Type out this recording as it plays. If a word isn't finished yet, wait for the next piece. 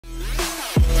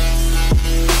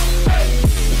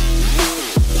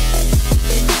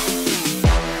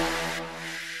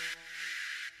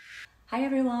Hi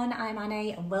everyone, I'm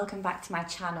Annie and welcome back to my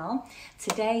channel.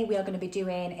 Today we are going to be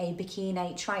doing a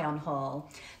bikini try-on haul.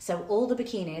 So all the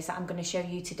bikinis that I'm going to show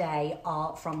you today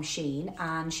are from Shein,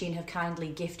 and Shein have kindly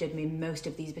gifted me most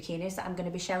of these bikinis that I'm going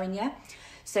to be showing you.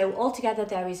 So altogether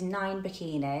there is 9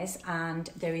 bikinis, and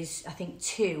there is I think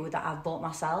 2 that I've bought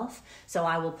myself, so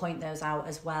I will point those out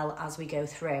as well as we go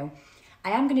through.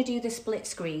 I am going to do the split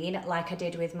screen like I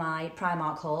did with my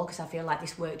Primark haul because I feel like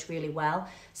this worked really well,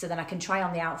 so then I can try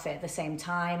on the outfit at the same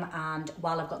time, and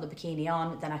while I've got the bikini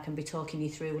on then I can be talking you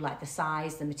through like the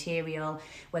size, the material,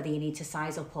 whether you need to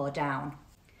size up or down.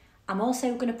 I'm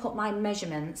also going to put my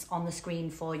measurements on the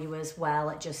screen for you as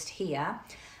well, just here.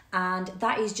 And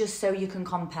that is just so you can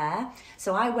compare.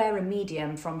 So I wear a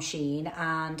medium from Shein,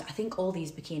 and I think all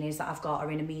these bikinis that I've got are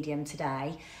in a medium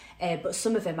today. But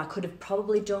some of them I could have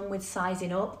probably done with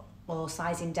sizing up or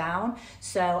sizing down.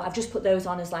 So I've just put those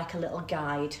on as like a little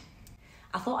guide.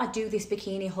 I thought I'd do this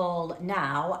bikini haul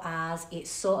now as it's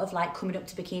sort of like coming up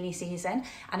to bikini season.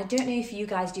 And I don't know if you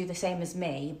guys do the same as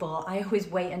me, but I always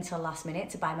wait until last minute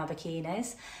to buy my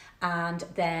bikinis. And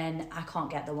then I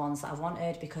can't get the ones that I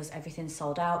wanted because everything's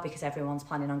sold out because everyone's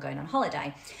planning on going on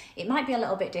holiday. It might be a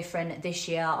little bit different this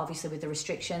year, obviously with the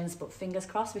restrictions, but fingers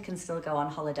crossed we can still go on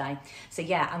holiday. So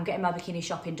yeah, I'm getting my bikini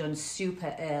shopping done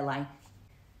super early.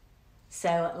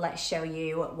 So let's show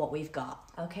you what we've got.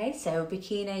 Okay, so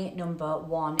bikini number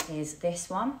 1 is this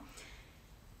one.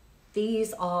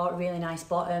 These are really nice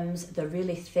bottoms. They're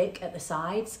really thick at the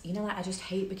sides. You know, like I just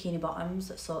hate bikini bottoms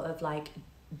that sort of like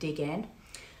dig in.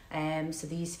 So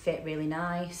these fit really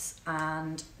nice,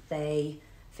 and they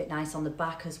fit nice on the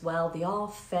back as well. They are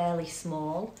fairly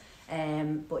small,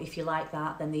 but if you like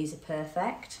that, then these are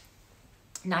perfect.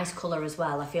 Nice colour as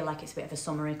well. I feel like it's a bit of a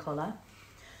summery colour.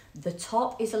 The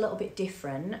top is a little bit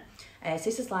different. So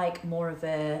this is like more of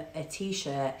a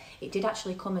t-shirt. It did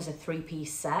actually come as a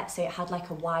 3-piece set, so it had like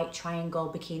a white triangle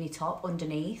bikini top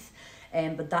underneath,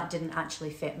 but that didn't actually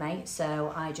fit me,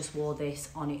 so I just wore this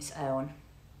on its own.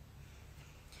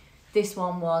 This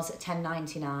one was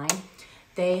 $10.99.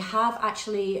 They have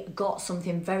actually got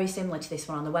something very similar to this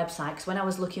one on the website, because when I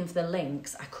was looking for the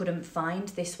links, I couldn't find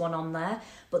this one on there,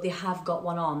 but they have got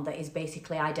one on that is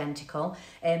basically identical.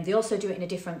 They also do it in a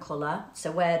different colour.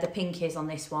 So where the pink is on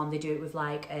this one, they do it with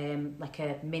like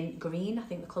a mint green, I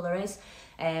think the colour is.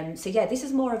 So yeah, this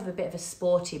is more of a bit of a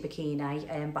sporty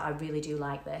bikini, but I really do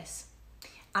like this.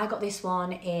 I got this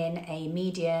one in a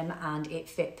medium and it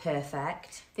fit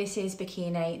perfect. This is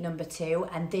bikini number 2,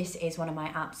 and this is one of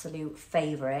my absolute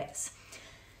favourites.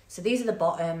 So these are the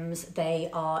bottoms. They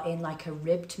are in like a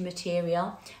ribbed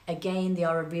material. Again, they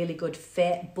are a really good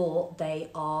fit, but they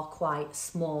are quite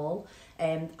small.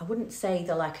 I wouldn't say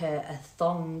they're like a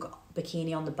thong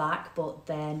bikini on the back, but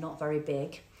they're not very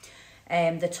big.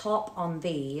 The top on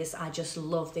these, I just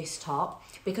love this top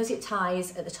because it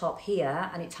ties at the top here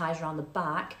and it ties around the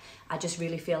back. I just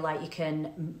really feel like you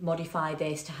can modify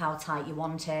this to how tight you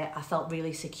want it. I felt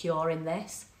really secure in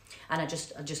this, and I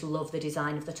just love the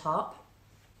design of the top.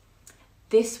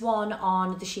 This one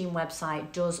on the Shein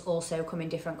website does also come in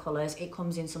different colours. It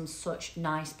comes in some such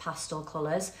nice pastel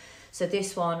colours. So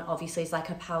this one obviously is like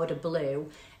a powder blue,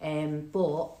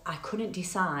 but I couldn't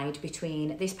decide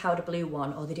between this powder blue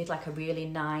one, or they did like a really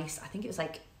nice, I think it was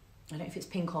like, I don't know if it's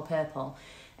pink or purple,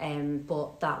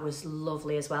 but that was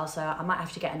lovely as well. So I might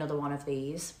have to get another one of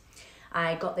these.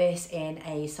 I got this in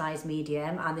a size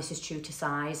medium, and this is true to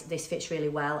size. This fits really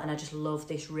well, and I just love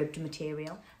this ribbed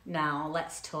material. Now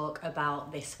let's talk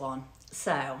about this one.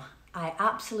 So I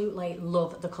absolutely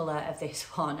love the colour of this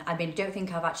one. I mean, I don't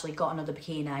think I've actually got another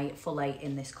bikini fully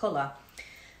in this colour.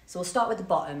 So we'll start with the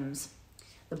bottoms.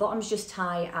 The bottoms just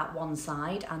tie at one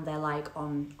side, and they're like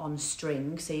on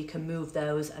string, so you can move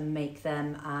those and make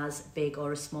them as big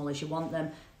or as small as you want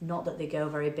them. Not that they go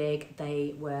very big,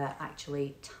 they were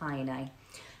actually tiny.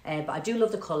 But I do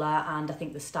love the colour, and I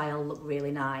think the style looked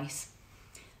really nice.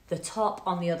 The top,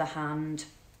 on the other hand,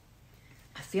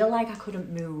 I feel like I couldn't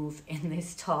move in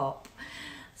this top.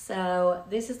 So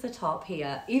this is the top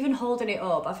here. Even holding it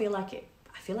up, I feel like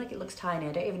it looks tiny.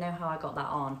 I don't even know how I got that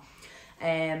on.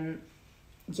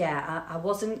 Yeah, I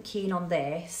wasn't keen on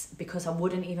this because I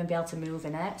wouldn't even be able to move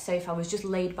in it. So if I was just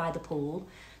laid by the pool,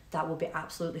 that would be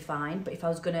absolutely fine. But if I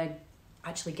was gonna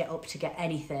actually get up to get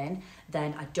anything,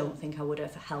 then I don't think I would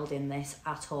have held in this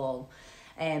at all.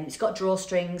 It's got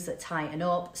drawstrings that tighten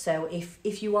up, so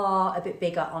if you are a bit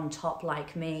bigger on top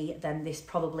like me, then this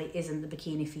probably isn't the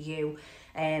bikini for you.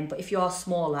 But if you are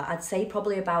smaller, I'd say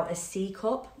probably about a C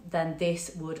cup, then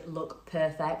this would look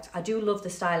perfect. I do love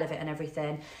the style of it and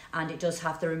everything, and it does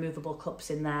have the removable cups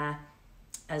in there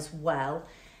as well.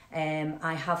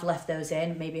 I have left those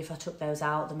in. Maybe if I took those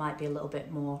out, there might be a little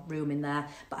bit more room in there.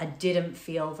 But I didn't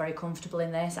feel very comfortable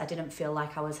in this. I didn't feel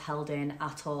like I was held in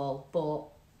at all, but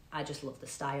I just love the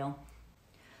style.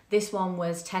 This one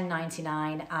was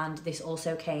 $10.99 and this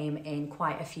also came in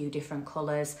quite a few different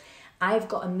colours. I've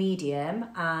got a medium,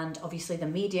 and obviously the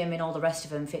medium in all the rest of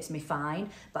them fits me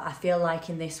fine, but I feel like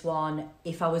in this one,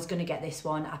 if I was going to get this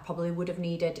one, I probably would have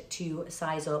needed to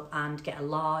size up and get a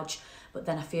large, but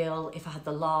then I feel if I had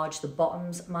the large, the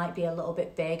bottoms might be a little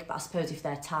bit big, but I suppose if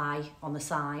they're tie on the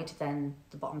side, then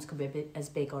the bottoms could be as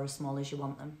big or as small as you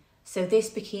want them. So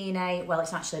this bikini, well,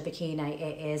 it's actually a bikini,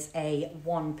 it is a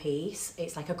one piece.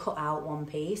 It's like a cut out one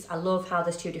piece. I love how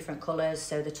there's two different colours,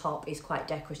 so the top is quite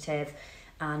decorative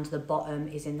and the bottom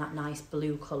is in that nice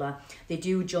blue colour. They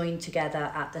do join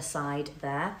together at the side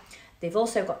there. They've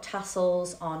also got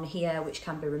tassels on here which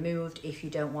can be removed if you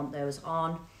don't want those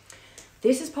on.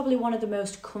 This is probably one of the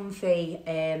most comfy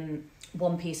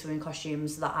one-piece swimming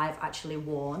costumes that I've actually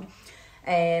worn.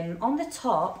 On the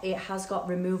top, it has got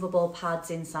removable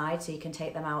pads inside, so you can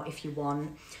take them out if you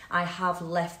want. I have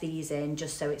left these in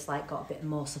just so it's like got a bit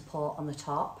more support on the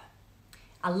top.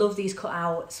 I love these cut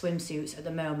out swimsuits at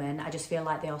the moment. I just feel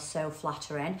like they are so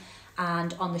flattering.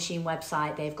 And on the Shein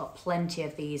website, they've got plenty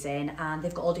of these in, and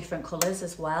they've got all different colours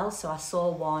as well. So I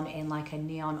saw one in like a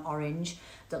neon orange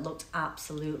that looked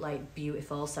absolutely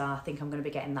beautiful. So I think I'm going to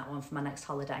be getting that one for my next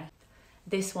holiday.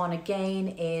 This one again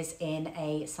is in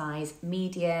a size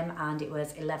medium and it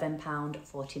was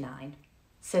 £11.49.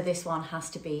 So this one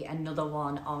has to be another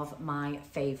one of my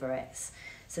favourites.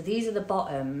 So these are the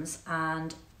bottoms,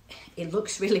 and it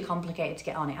looks really complicated to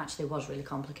get on. It actually was really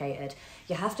complicated.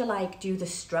 You have to like do the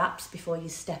straps before you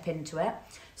step into it.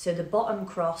 So the bottom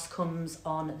cross comes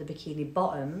on the bikini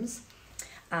bottoms,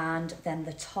 and then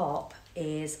the top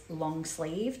is long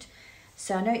sleeved.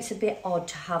 So I know it's a bit odd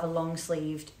to have a long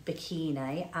sleeved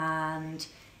bikini, and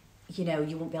you know,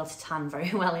 you won't be able to tan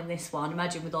very well in this one.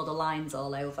 Imagine with all the lines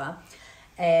all over.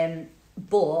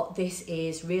 But this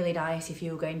is really nice if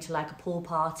you were going to like a pool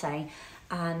party,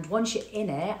 and once you're in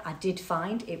it, I did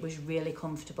find it was really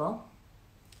comfortable.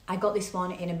 I got this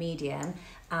one in a medium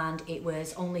and it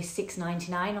was only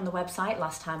 $6.99 on the website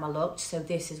last time I looked, so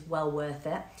this is well worth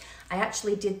it. I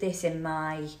actually did this in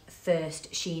my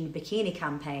first Shein Bikini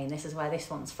campaign. This is where this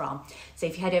one's from. So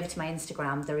if you head over to my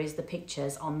Instagram, there is the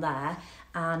pictures on there.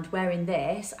 And wearing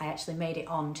this, I actually made it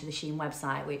on to the Shein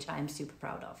website, which I am super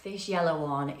proud of. This yellow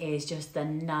one is just the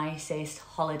nicest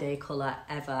holiday colour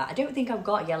ever. I don't think I've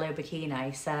got a yellow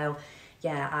bikini, so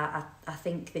yeah, I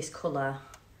think this colour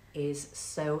is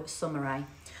so summery.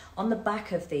 On the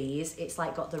back of these, it's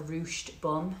like got the ruched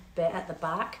bum bit at the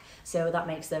back, so that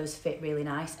makes those fit really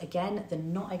nice. Again, they're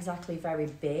not exactly very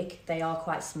big. They are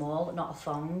quite small, not a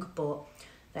thong, but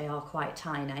they are quite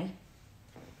tiny.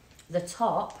 The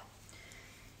top,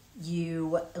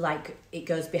 it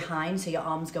goes behind, so your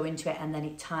arms go into it and then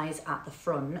it ties at the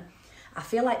front. I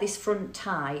feel like this front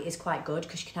tie is quite good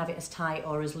because you can have it as tight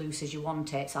or as loose as you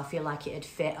want it, so I feel like it'd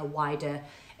fit a wider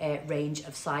range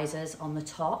of sizes on the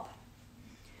top.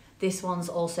 This one's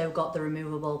also got the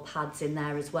removable pads in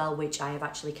there as well, which I have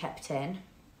actually kept in.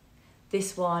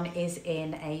 This one is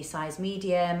in a size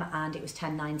medium and it was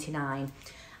 $10.99.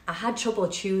 I had trouble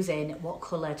choosing what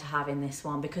colour to have in this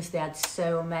one because they had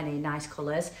so many nice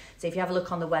colours. So if you have a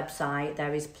look on the website,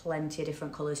 there is plenty of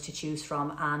different colours to choose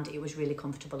from, and it was really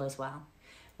comfortable as well.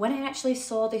 When I actually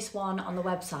saw this one on the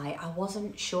website, I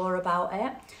wasn't sure about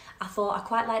it. I thought I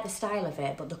quite like the style of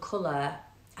it, but the colour,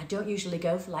 I don't usually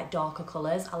go for like darker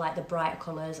colours. I like the brighter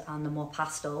colours and the more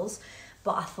pastels,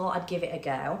 but I thought I'd give it a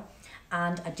go,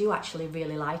 and I do actually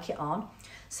really like it on.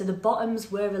 So the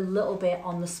bottoms were a little bit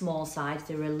on the small side,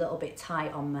 they were a little bit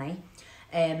tight on me,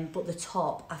 but the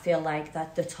top, I feel like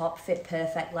that the top fit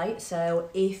perfectly. So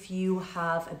if you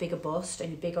have a bigger bust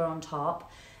and you're bigger on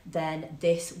top, then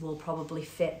this will probably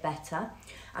fit better.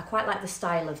 I quite like the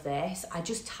style of this. I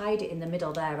just tied it in the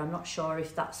middle there. I'm not sure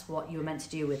if that's what you were meant to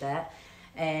do with it.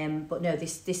 But no,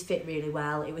 this fit really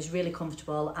well. It was really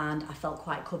comfortable and I felt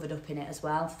quite covered up in it as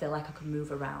well. I feel like I could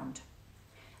move around.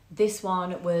 This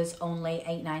one was only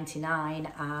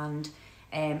 $8.99 and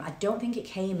I don't think it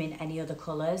came in any other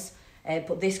colours.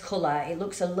 But this colour, it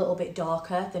looks a little bit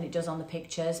darker than it does on the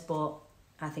pictures, but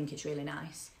I think it's really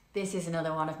nice. This is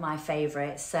another one of my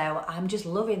favourites. So I'm just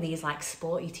loving these like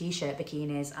sporty t-shirt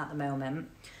bikinis at the moment.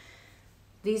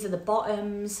 These are the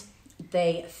bottoms.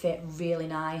 They fit really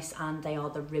nice and they are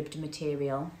the ribbed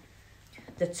material.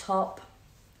 The top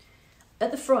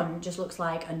at the front just looks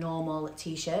like a normal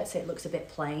t-shirt, so it looks a bit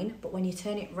plain, but when you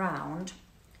turn it round,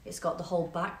 it's got the whole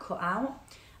back cut out,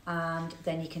 and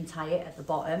then you can tie it at the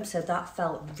bottom. So that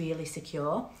felt really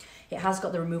secure. It has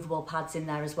got the removable pads in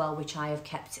there as well, which I have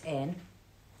kept in.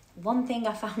 One thing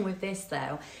I found with this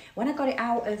though, when I got it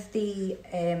out of the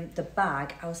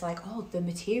bag, I was like, oh, the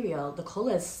material, the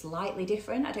colour's slightly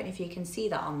different. I don't know if you can see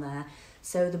that on there.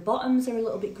 So the bottoms are a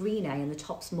little bit greener and the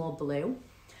top's more blue.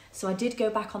 So I did go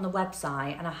back on the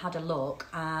website and I had a look,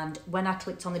 and when I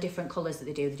clicked on the different colours that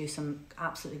they do some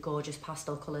absolutely gorgeous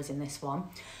pastel colours in this one.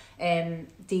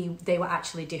 They were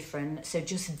actually different, so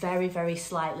just very, very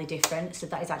slightly different. So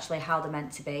that is actually how they're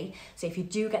meant to be. So if you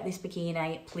do get this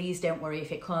bikini, please don't worry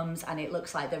if it comes and it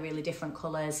looks like they're really different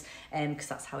colours, because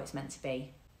that's how it's meant to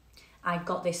be. I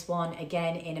got this one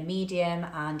again in a medium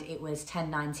and it was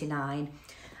 $10.99.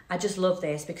 I just love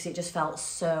this because it just felt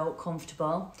so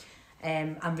comfortable.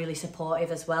 And really supportive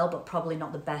as well, but probably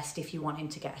not the best if you're wanting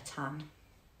to get a tan.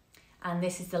 And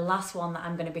this is the last one that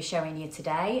I'm going to be showing you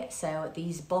today. So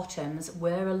these bottoms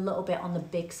were a little bit on the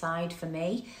big side for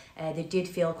me. They did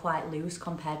feel quite loose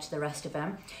compared to the rest of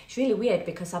them. It's really weird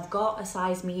because I've got a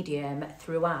size medium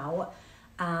throughout,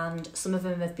 and some of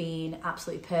them have been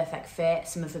absolutely perfect fit,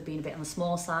 some have been a bit on the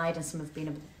small side, and some have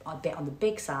been a bit on the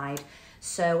big side.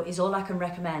 So all I can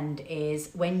recommend is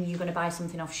when you're going to buy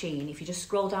something off Shein, if you just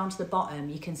scroll down to the bottom,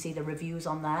 you can see the reviews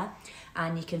on there,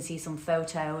 and you can see some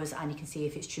photos, and you can see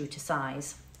if it's true to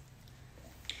size.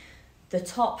 The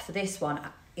top for this one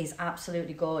is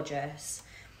absolutely gorgeous.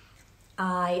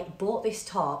 I bought this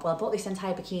top, well, I bought this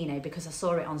entire bikini because I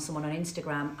saw it on someone on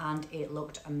Instagram and it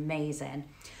looked amazing.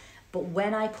 But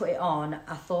when I put it on,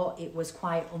 I thought it was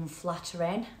quite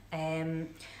unflattering.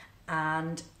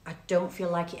 And I don't feel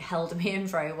like it held me in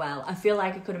very well. I feel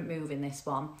like I couldn't move in this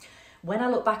one. When I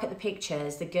look back at the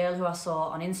pictures, the girl who I saw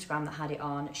on Instagram that had it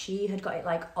on, she had got it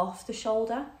like off the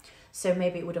shoulder. So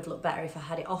maybe it would have looked better if I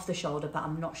had it off the shoulder, but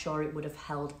I'm not sure it would have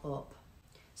held up.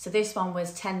 So this one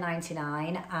was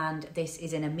 $10.99 and this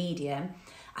is in a medium.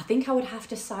 I think I would have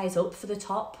to size up for the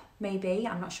top, maybe.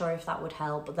 I'm not sure if that would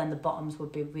help, but then the bottoms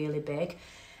would be really big.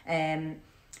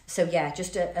 So yeah,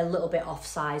 just a little bit off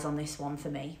size on this one for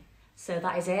me. So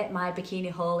that is it, my bikini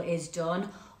haul is done,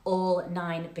 all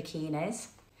 9 bikinis.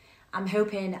 I'm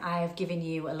hoping I've given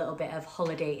you a little bit of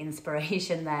holiday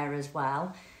inspiration there as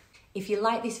well. If you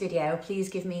like this video, please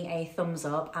give me a thumbs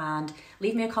up and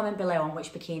leave me a comment below on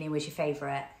which bikini was your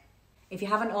favourite. If you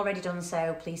haven't already done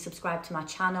so, please subscribe to my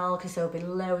channel because there will be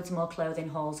loads more clothing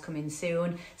hauls coming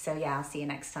soon. So yeah, I'll see you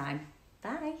next time.